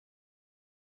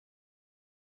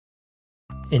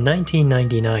In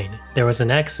 1999, there was an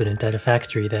accident at a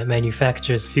factory that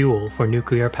manufactures fuel for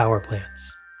nuclear power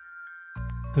plants.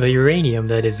 The uranium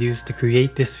that is used to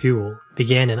create this fuel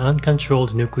began an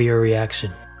uncontrolled nuclear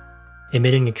reaction,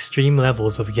 emitting extreme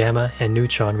levels of gamma and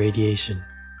neutron radiation.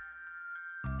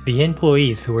 The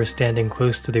employees who were standing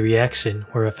close to the reaction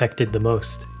were affected the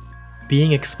most,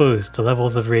 being exposed to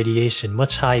levels of radiation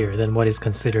much higher than what is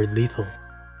considered lethal.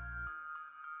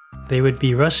 They would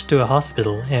be rushed to a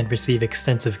hospital and receive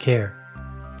extensive care,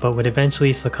 but would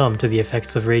eventually succumb to the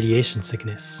effects of radiation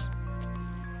sickness,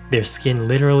 their skin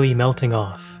literally melting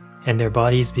off and their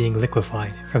bodies being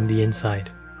liquefied from the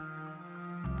inside.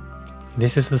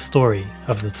 This is the story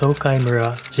of the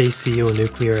Tokaimura JCO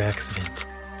nuclear accident.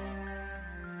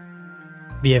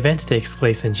 The event takes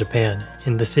place in Japan,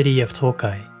 in the city of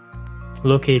Tokai,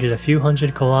 located a few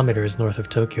hundred kilometers north of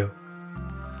Tokyo.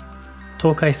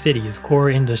 Tokai City's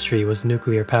core industry was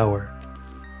nuclear power,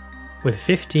 with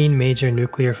 15 major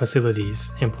nuclear facilities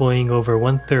employing over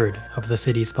 1/3 of the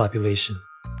city's population.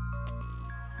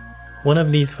 One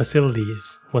of these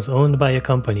facilities was owned by a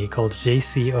company called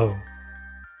JCO,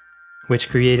 which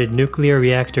created nuclear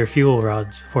reactor fuel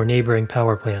rods for neighboring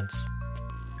power plants.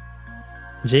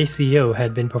 JCO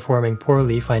had been performing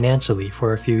poorly financially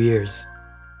for a few years,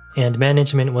 and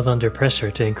management was under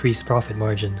pressure to increase profit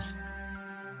margins.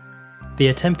 They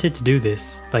attempted to do this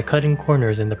by cutting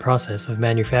corners in the process of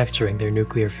manufacturing their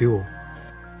nuclear fuel.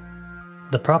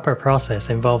 The proper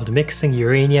process involved mixing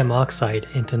uranium oxide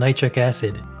into nitric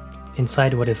acid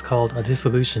inside what is called a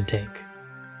dissolution tank,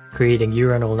 creating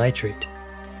uranyl nitrate.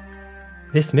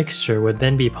 This mixture would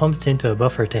then be pumped into a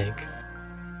buffer tank,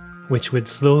 which would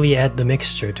slowly add the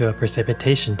mixture to a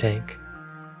precipitation tank,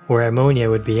 where ammonia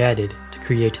would be added to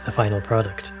create the final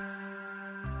product.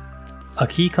 A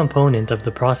key component of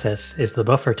the process is the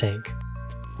buffer tank,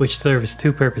 which serves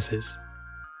two purposes.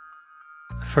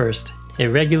 First, it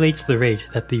regulates the rate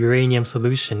that the uranium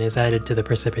solution is added to the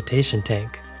precipitation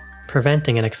tank,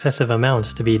 preventing an excessive amount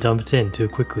to be dumped in too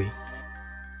quickly.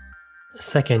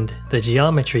 Second, the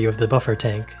geometry of the buffer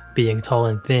tank, being tall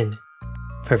and thin,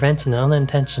 prevents an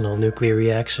unintentional nuclear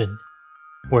reaction,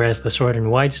 whereas the short and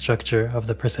wide structure of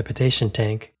the precipitation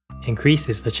tank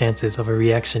increases the chances of a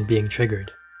reaction being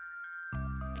triggered.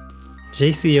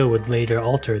 JCO would later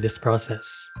alter this process,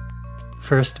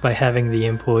 first by having the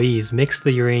employees mix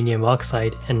the uranium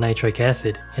oxide and nitric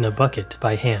acid in a bucket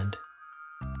by hand,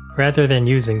 rather than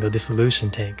using the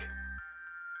dissolution tank.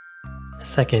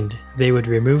 Second, they would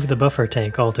remove the buffer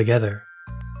tank altogether,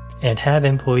 and have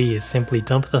employees simply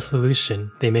dump the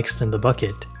solution they mixed in the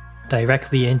bucket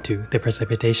directly into the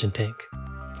precipitation tank.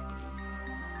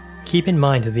 Keep in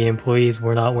mind that the employees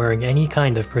were not wearing any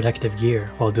kind of protective gear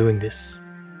while doing this.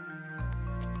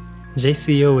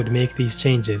 JCO would make these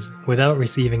changes without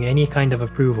receiving any kind of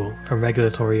approval from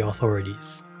regulatory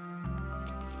authorities.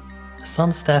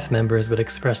 Some staff members would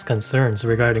express concerns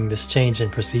regarding this change in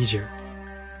procedure,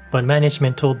 but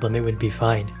management told them it would be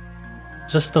fine.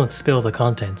 Just don't spill the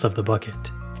contents of the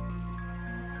bucket.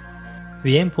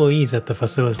 The employees at the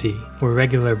facility were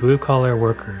regular blue-collar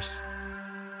workers,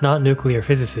 not nuclear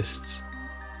physicists,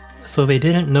 so they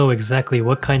didn't know exactly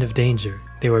what kind of danger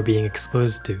they were being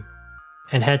exposed to,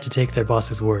 and had to take their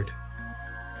boss's word.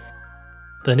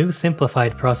 The new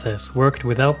simplified process worked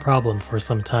without problem for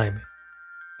some time,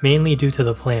 mainly due to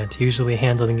the plant usually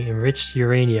handling enriched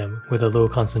uranium with a low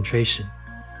concentration,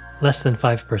 less than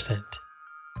 5%.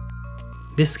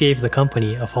 This gave the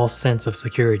company a false sense of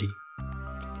security.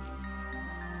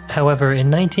 However, in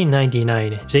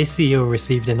 1999, JCO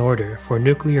received an order for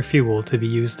nuclear fuel to be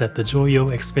used at the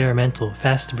Joyo experimental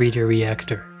fast breeder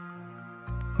reactor,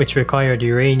 which required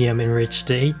uranium enriched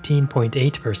to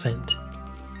 18.8%,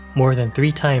 more than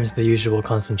 3 times the usual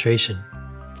concentration.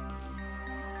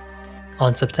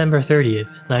 On September 30th,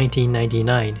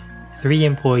 1999, 3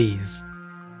 employees,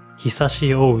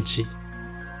 Hisashi Ouchi,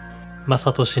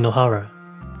 Masato Shinohara,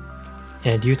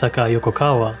 and Yutaka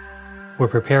Yokokawa, were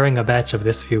preparing a batch of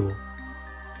this fuel.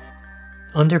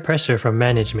 Under pressure from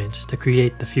management to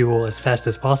create the fuel as fast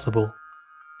as possible,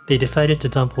 they decided to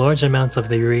dump large amounts of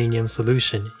the uranium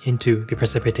solution into the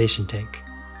precipitation tank.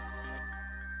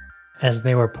 As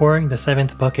they were pouring the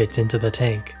 7th bucket into the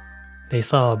tank, they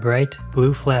saw a bright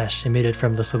blue flash emitted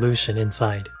from the solution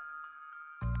inside.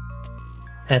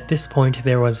 At this point,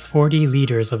 there was 40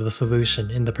 liters of the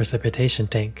solution in the precipitation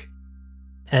tank,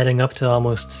 adding up to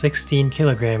almost 16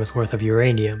 kilograms worth of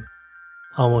uranium,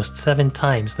 almost 7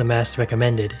 times the mass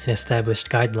recommended in established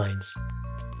guidelines.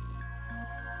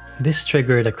 This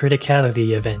triggered a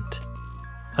criticality event,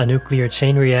 a nuclear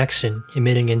chain reaction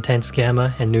emitting intense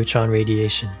gamma and neutron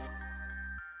radiation.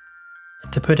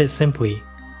 To put it simply,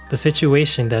 The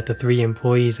situation that the 3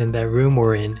 employees in that room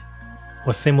were in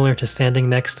was similar to standing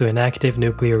next to an active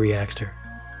nuclear reactor.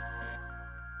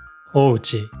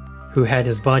 Ouchi, who had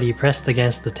his body pressed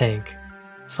against the tank,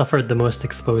 suffered the most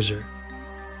exposure,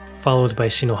 followed by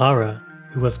Shinohara,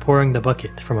 who was pouring the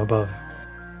bucket from above.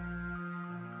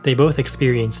 They both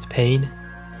experienced pain,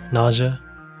 nausea,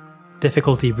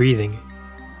 difficulty breathing,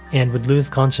 and would lose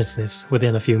consciousness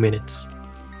within a few minutes.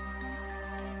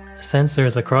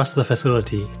 Sensors across the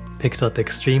facility picked up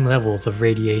extreme levels of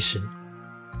radiation,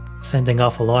 sending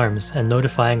off alarms and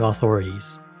notifying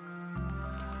authorities.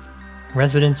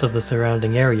 Residents of the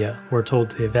surrounding area were told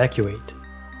to evacuate,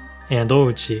 and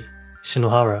Ouchi,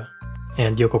 Shinohara,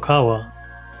 and Yokokawa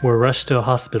were rushed to a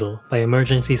hospital by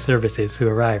emergency services who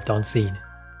arrived on scene.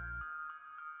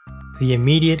 The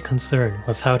immediate concern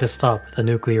was how to stop the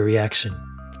nuclear reaction.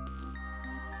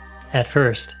 At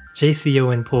first,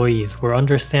 JCO employees were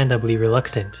understandably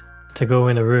reluctant to go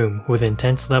in a room with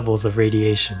intense levels of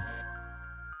radiation.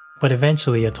 But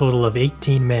eventually a total of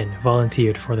 18 men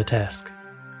volunteered for the task.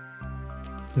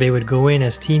 They would go in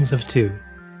as teams of 2,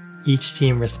 each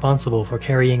team responsible for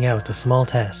carrying out a small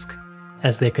task,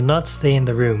 as they could not stay in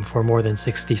the room for more than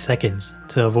 60 seconds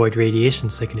to avoid radiation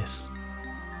sickness.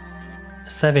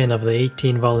 7 of the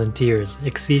 18 volunteers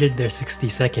exceeded their 60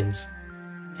 seconds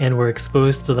and were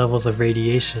exposed to levels of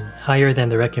radiation higher than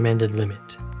the recommended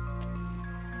limit.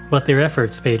 But their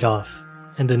efforts paid off,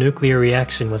 and the nuclear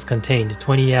reaction was contained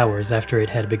 20 hours after it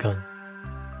had begun.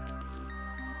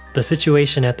 The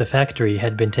situation at the factory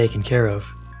had been taken care of,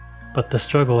 but the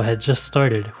struggle had just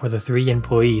started for the 3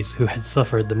 employees who had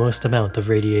suffered the most amount of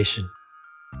radiation.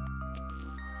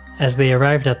 As they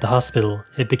arrived at the hospital,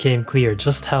 it became clear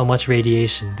just how much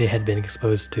radiation they had been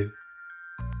exposed to.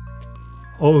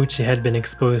 Ouchi had been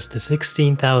exposed to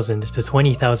 16,000 to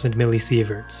 20,000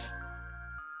 millisieverts.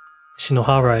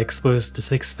 Shinohara exposed to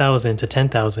 6,000 to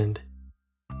 10,000,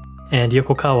 and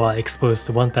Yokokawa exposed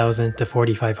to 1,000 to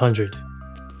 4,500.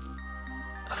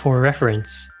 For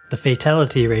reference, the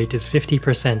fatality rate is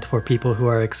 50% for people who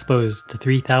are exposed to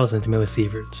 3,000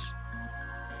 millisieverts,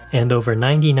 and over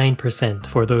 99%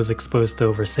 for those exposed to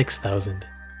over 6,000.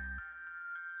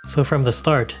 So from the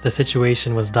start, the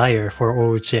situation was dire for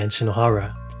Ouchi and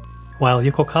Shinohara, while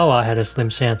Yokokawa had a slim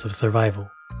chance of survival.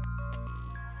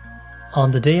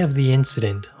 On the day of the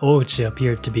incident, Ouchi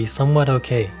appeared to be somewhat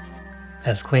okay,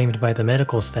 as claimed by the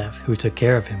medical staff who took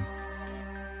care of him.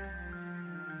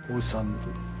 大内さん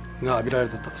が浴びられ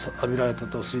た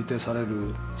と推定される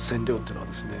線量っていうのは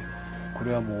ですね、こ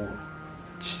れはもう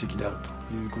致死的である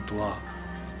ということは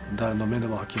誰の目で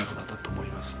も明らかだったと思い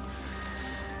ます。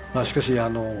しかし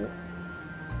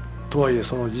とはいえ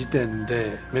その時点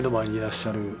で目の前にいらっし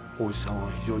ゃる大内さん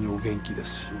は非常にお元気で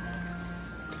すし、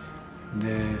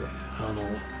で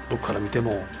どこから見て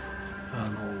も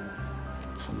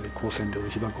その光線量の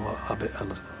被爆は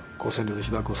光線量の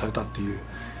被爆をされたっていう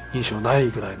印象ない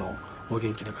ぐらいのお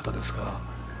元気な方ですか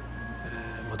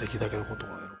ら、できるだけのことを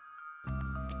やろ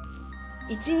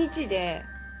う。1日で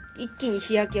一気に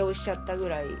日焼けをしちゃったぐ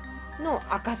らいの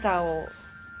赤さを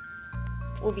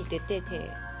帯びてて、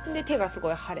手がす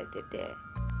ごい腫れてて、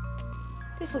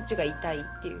でそっちが痛いっ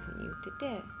ていうふうに言って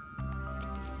て、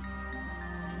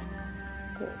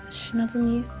こう死なず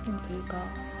に済むというか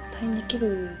退院でき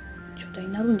る状態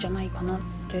になるんじゃないかなっ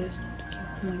てその時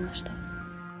は思いました。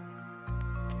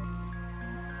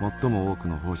最も多く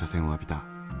の放射線を浴びた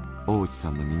大内さ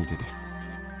んの右手です。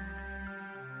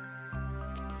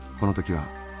この時は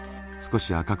少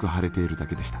し赤く腫れているだ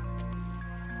けでした。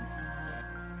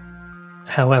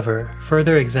However,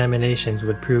 further examinations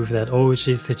would prove that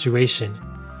Ouchi's situation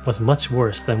was much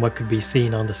worse than what could be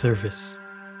seen on the surface.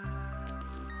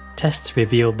 Tests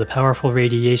revealed the powerful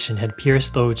radiation had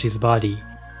pierced Ouchi's body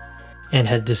and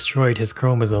had destroyed his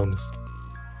chromosomes.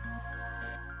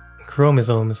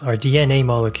 Chromosomes are DNA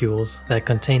molecules that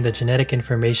contain the genetic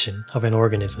information of an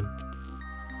organism.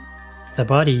 The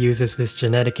body uses this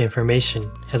genetic information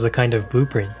as a kind of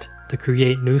blueprint to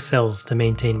create new cells to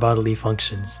maintain bodily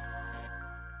functions.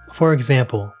 For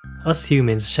example, us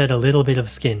humans shed a little bit of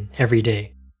skin every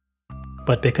day.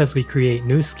 But because we create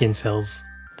new skin cells,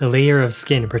 the layer of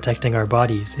skin protecting our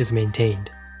bodies is maintained.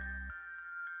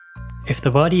 If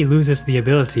the body loses the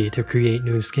ability to create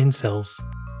new skin cells,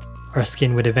 our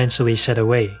skin would eventually shed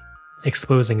away,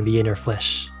 exposing the inner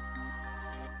flesh.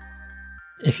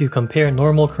 If you compare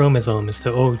normal chromosomes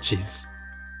to Ouchi's,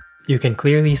 you can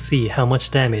clearly see how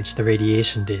much damage the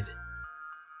radiation did.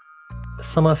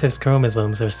 Some of his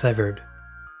chromosomes are severed,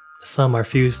 some are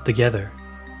fused together,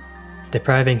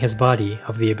 depriving his body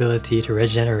of the ability to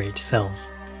regenerate cells.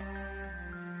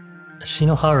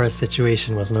 Shinohara's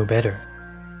situation was no better.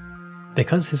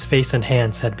 Because his face and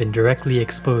hands had been directly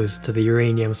exposed to the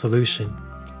uranium solution,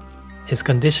 his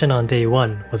condition on day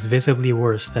 1 was visibly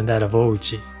worse than that of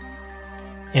Ouchi,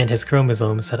 and his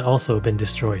chromosomes had also been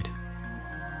destroyed.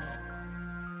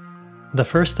 The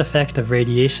first effect of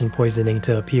radiation poisoning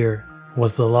to appear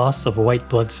was the loss of white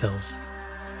blood cells.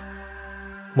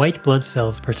 White blood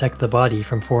cells protect the body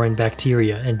from foreign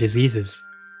bacteria and diseases,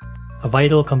 a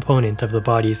vital component of the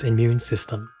body's immune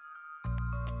system.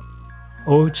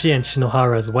 Ouchi and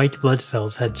Shinohara's white blood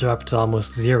cells had dropped to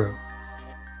almost zero,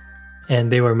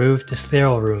 and they were moved to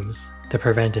sterile rooms to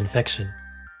prevent infection.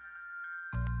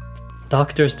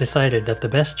 Doctors decided that the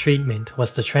best treatment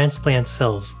was to transplant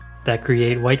cells that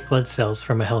create white blood cells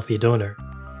from a healthy donor.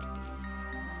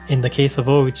 In the case of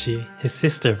Ouchi, his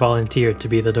sister volunteered to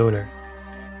be the donor.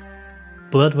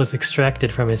 Blood was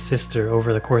extracted from his sister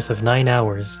over the course of 9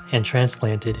 hours and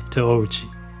transplanted to Ouchi.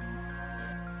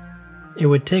 It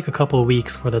would take a couple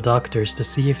weeks for the doctors to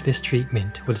see if this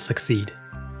treatment would succeed.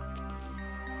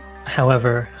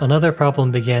 However, another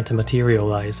problem began to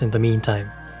materialize in the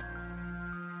meantime.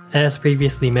 As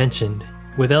previously mentioned,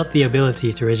 without the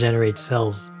ability to regenerate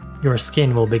cells, your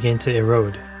skin will begin to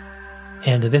erode,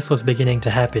 and this was beginning to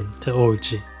happen to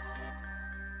Ouchi.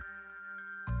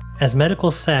 As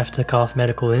medical staff took off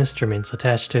medical instruments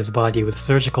attached to his body with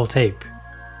surgical tape,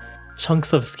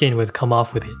 chunks of skin would come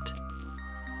off with it.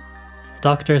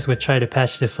 Doctors would try to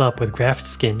patch this up with graft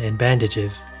skin and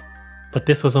bandages, but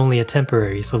this was only a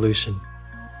temporary solution.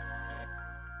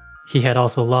 He had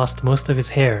also lost most of his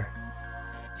hair,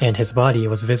 and his body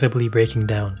was visibly breaking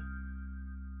down.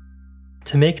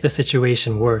 To make the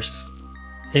situation worse,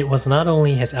 it was not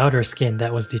only his outer skin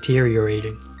that was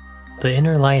deteriorating, the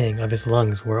inner lining of his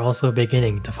lungs were also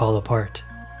beginning to fall apart,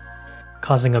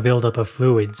 causing a buildup of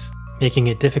fluids, making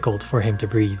it difficult for him to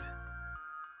breathe.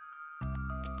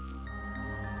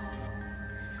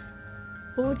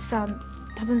 大内さん、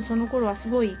多分その頃はす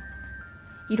ごい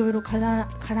いろいろ体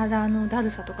のだる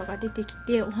さとかが出てき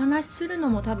て、お話しするの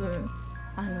も多分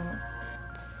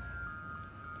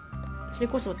それ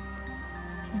こそ、お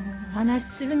話し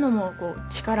するのもこ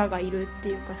う力がいるって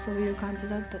いうか、そういう感じ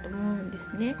だったと思うんで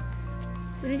すね。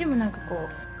それでもなんかこ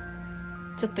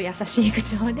うちょっと優しい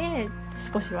口調で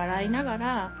少し笑いなが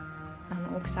ら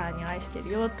奥さんに愛してる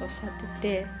よとおっしゃって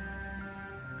て、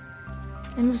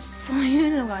でもそうい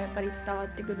うのがやっぱり伝わっ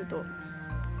てくると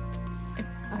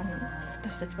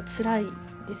私たちは辛い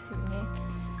ですよね。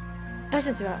私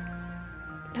たちは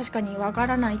確かにわか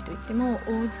らないと言っても、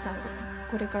大内さんが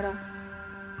これから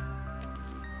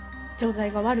状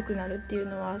態が悪くなるっていう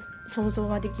のは想像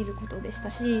はできることでし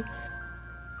たし、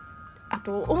あ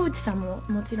と大内さんも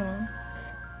もちろん、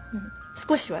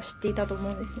少しは知っていたと思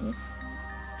うんですね。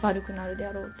悪くなるで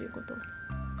あろうということを。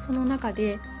その中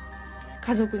で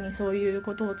家族にそういう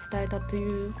ことを伝えたと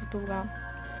いうことが、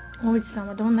大内さん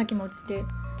はどんな気持ちで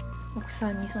奥さ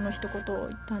んにその一言を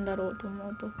言ったんだろうと思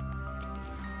うと、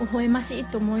微笑ましい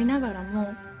と思いながらも、な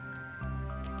んか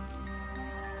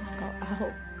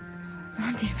な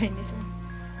んて言えばいいんでし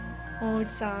ょう。大内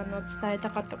さんの伝えた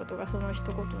かったことがその一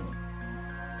言に。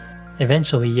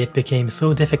Eventually, it became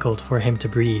so difficult for him to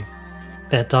breathe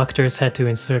that doctors had to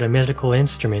insert a medical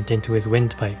instrument into his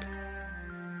windpipe.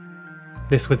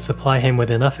 This would supply him with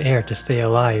enough air to stay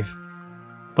alive,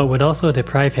 but would also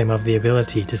deprive him of the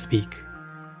ability to speak.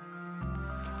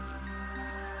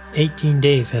 18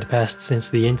 days had passed since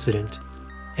the incident,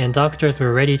 and doctors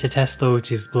were ready to test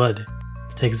Ouchi's blood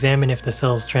to examine if the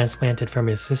cells transplanted from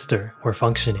his sister were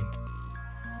functioning.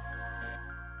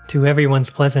 To everyone's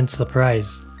pleasant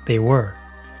surprise, they were.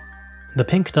 The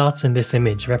pink dots in this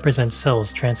image represent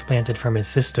cells transplanted from his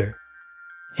sister,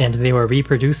 and they were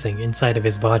reproducing inside of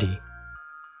his body.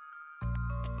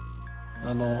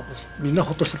 みんな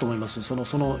ほっとしたと思います。その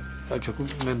局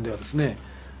面ではですね、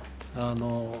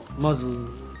まず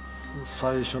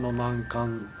最初の難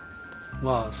関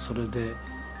はそれで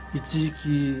一時期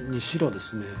にしろで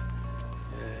すね、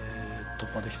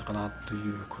突破できたかなとい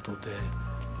うことで、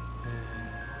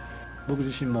僕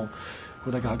自身も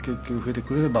これだけ白血球増えて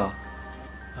くれれば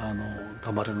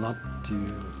頑張れるなってい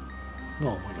うの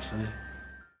は思いましたね。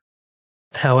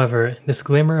However, this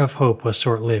glimmer of hope was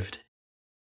short-lived.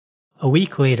 A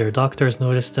week later, doctors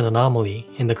noticed an anomaly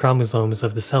in the chromosomes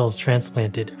of the cells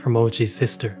transplanted from Ouchi's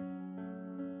sister.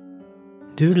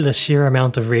 Due to the sheer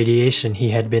amount of radiation he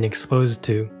had been exposed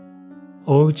to,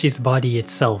 Ouchi's body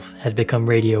itself had become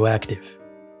radioactive.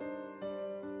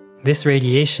 This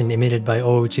radiation emitted by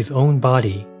Ouchi's own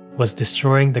body was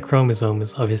destroying the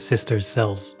chromosomes of his sister's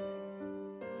cells,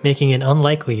 making it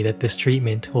unlikely that this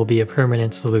treatment will be a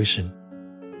permanent solution.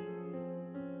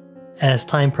 As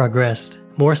time progressed,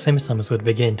 more symptoms would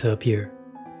begin to appear.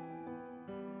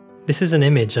 This is an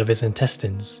image of his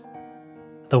intestines.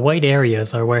 The white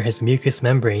areas are where his mucous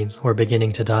membranes were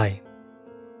beginning to die.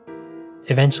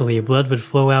 Eventually, blood would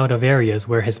flow out of areas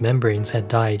where his membranes had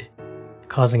died,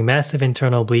 causing massive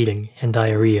internal bleeding and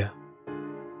diarrhea.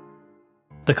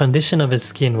 The condition of his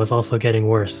skin was also getting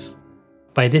worse.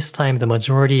 By this time, the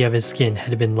majority of his skin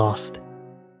had been lost,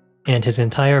 and his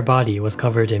entire body was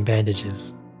covered in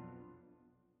bandages.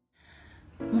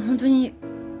 もう本当に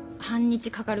半日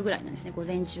かかるぐらいなんですね。午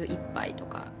前中いっぱいと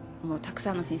か、もうたく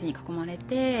さんの先生に囲まれ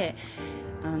て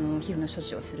皮膚の処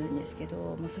置をするんですけど、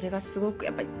もうそれがすごく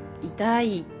やっぱり痛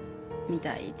いみ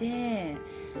たいで、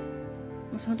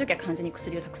もうその時は完全に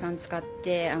薬をたくさん使っ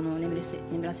て眠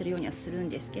らせるようにはするん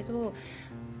ですけど、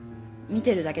見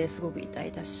てるだけですごく痛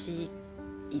々し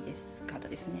いかった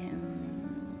ですね。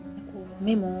こう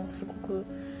目もすごく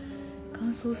乾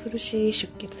燥するし、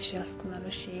出血しやすくな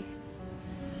るし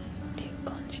っていう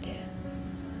感じで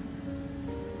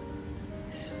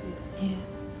すよね。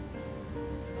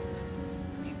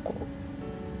結構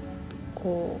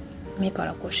こう目か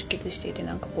らこう出血していて、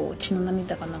なんかこう血の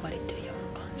涙が流れてるよ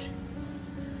うな感じ、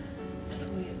そ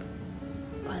ういう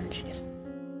感じです。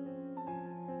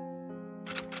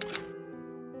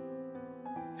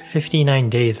"59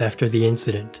 days after the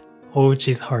incident,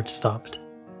 Ouchi's heart stopped.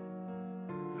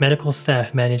 Medical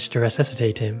staff managed to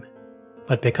resuscitate him,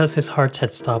 but because his heart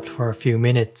had stopped for a few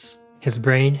minutes, his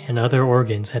brain and other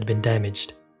organs had been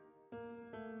damaged.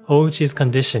 Ouchi's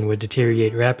condition would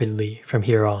deteriorate rapidly from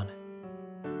here on.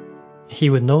 He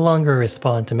would no longer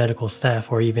respond to medical staff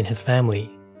or even his family,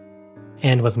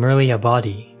 and was merely a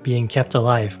body being kept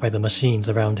alive by the machines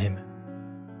around him."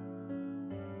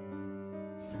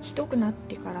 ひどくなっ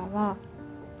てからは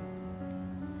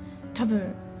多分っ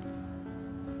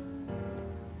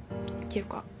ていう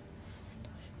か、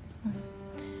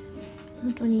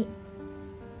本当に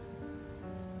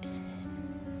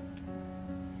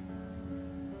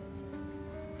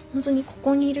こ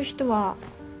こにいる人は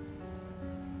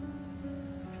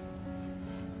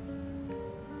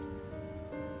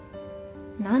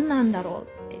何なんだろ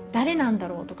うって、誰なんだ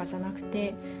ろうとかじゃなく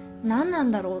て、何なん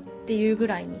だろうっていうぐ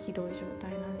らいにひどい状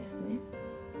態なんですね。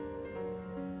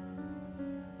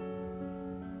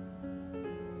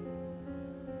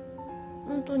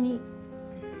本当に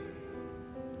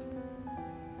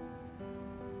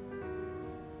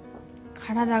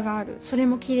体がある、それ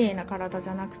も綺麗な体じ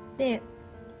ゃなくて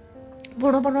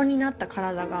ボロボロになった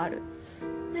体がある、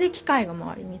で機械が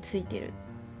周りについてる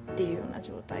っていうような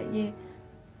状態で、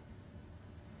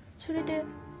それで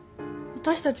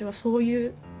私たちはそうい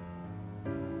う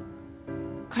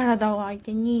体を相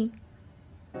手に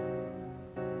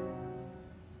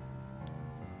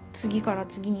次から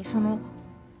次にその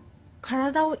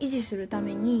体を維持するた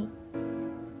めに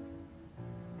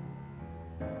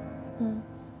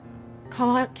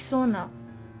乾きそうな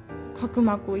角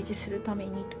膜を維持するため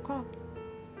にとか、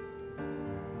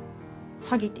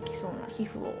剥げてきそうな皮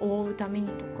膚を覆うために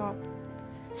とか、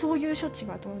そういう処置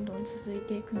がどんどん続い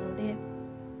ていくので、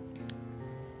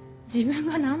自分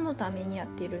が何のためにやっ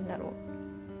ているんだろう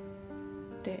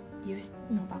っていう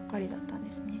のばっかりだったん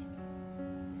ですね。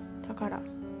だから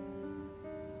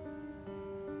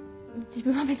自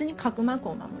分は別に角膜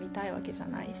を守りたいわけじゃ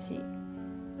ないし、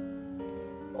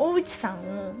大内さん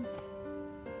を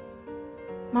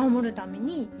守るため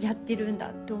にやってるん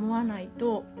だって思わない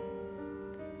と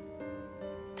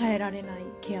耐えられない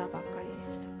ケアばっかり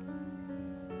でした。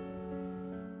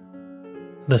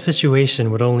The situation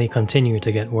would only continue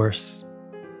to get worse.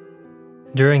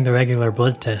 During the regular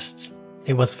blood tests,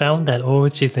 it was found that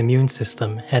Ouchi's immune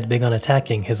system had begun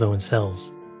attacking his own cells,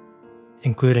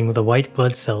 including the white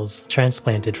blood cells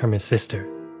transplanted from his sister.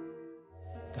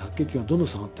 白血球がどんどん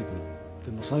下がってくる。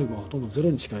でも最後はほとんどゼ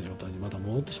ロに近い状態にまた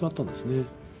戻ってしまったんですね。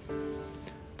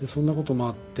でそんなことも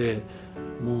あって、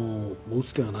もう打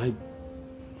つ手がない、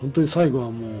本当に最後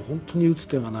はもう本当に打つ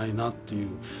手がないなっていう、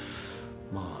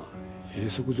まあ閉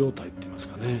塞状態って言います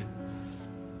かね、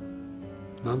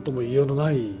何とも言いようの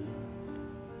ない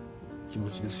気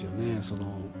持ちですよね。その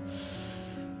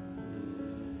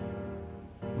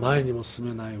前にも進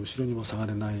めない、後ろにも下が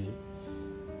れない、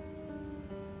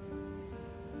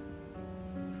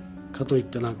かといっ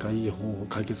てなんかいい方法、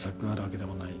解決策があるわけで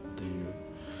もないっていう、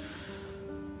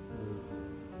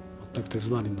全く手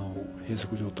詰まりの閉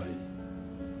塞状態っ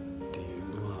てい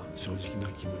うのは正直な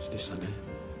気持ちでしたね。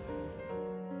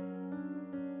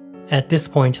At this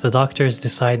point, the doctors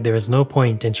decide there is no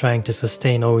point in trying to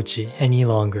sustain Ouchi any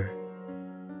longer.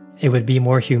 It would be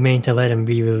more humane to let him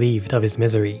be relieved of his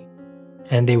misery,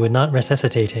 and they would not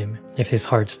resuscitate him if his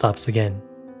heart stops again.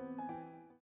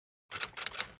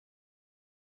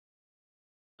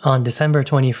 On December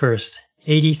 21st,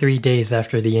 83 days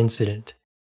after the incident,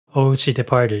 Ouchi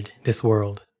departed this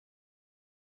world.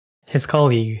 His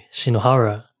colleague,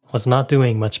 Shinohara, was not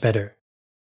doing much better.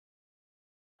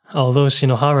 Although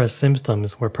Shinohara's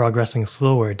symptoms were progressing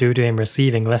slower due to him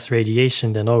receiving less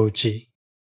radiation than Ouchi,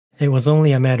 it was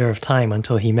only a matter of time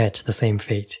until he met the same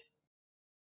fate.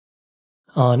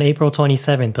 On April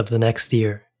 27th of the next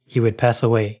year, he would pass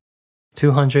away,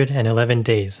 211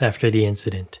 days after the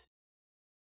incident.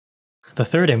 The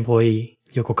third employee,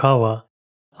 Yokokawa,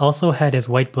 also had his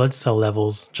white blood cell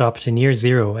levels drop to near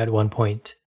zero at one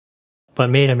point, but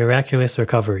made a miraculous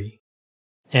recovery,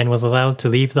 and was allowed to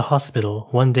leave the hospital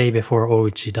one day before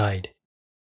Ouchi died.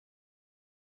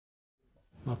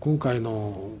 今回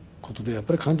のことでやっ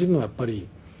ぱり感じるのはやっぱり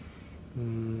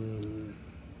人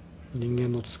間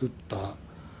の作った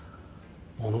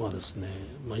ものがですね、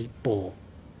一歩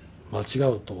間違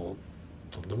うと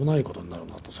とんでもないことになる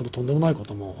なと。そのとんでもないこ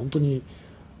とも本当に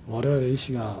我々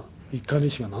一回の意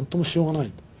思が何ともしようがな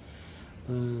い。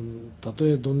たと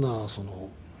えどんなその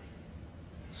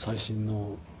最新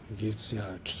の技術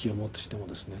や機器をもってしても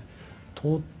ですね、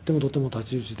とってもとても太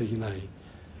刀打ちできない、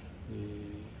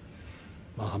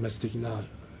破滅的な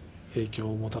影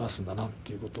響をもたらすんだなっ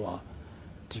ていうことは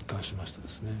実感しましたで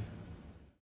すね。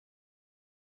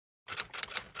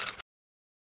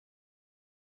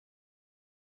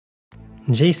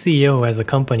JCO as a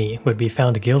company would be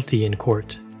found guilty in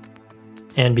court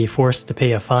and be forced to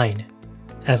pay a fine,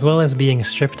 as well as being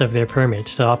stripped of their permit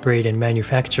to operate in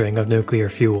manufacturing of nuclear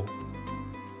fuel.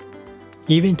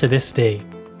 Even to this day,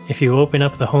 if you open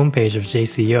up the homepage of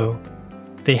JCO,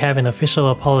 they have an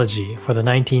official apology for the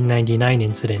 1999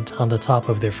 incident on the top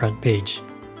of their front page.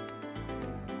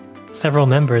 Several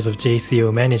members of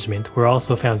JCO management were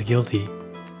also found guilty,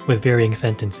 with varying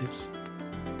sentences.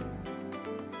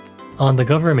 On the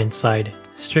government side,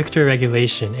 stricter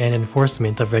regulation and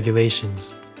enforcement of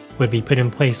regulations would be put in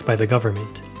place by the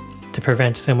government to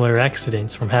prevent similar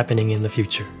accidents from happening in the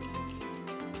future.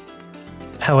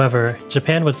 However,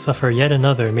 Japan would suffer yet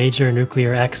another major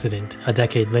nuclear accident a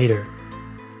decade later,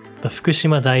 the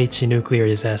Fukushima Daiichi nuclear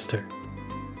disaster,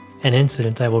 an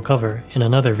incident I will cover in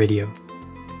another video.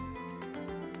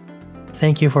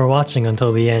 Thank you for watching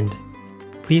until the end.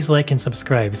 Please like and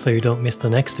subscribe so you don't miss the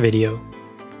next video.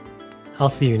 I'll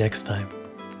see you next time.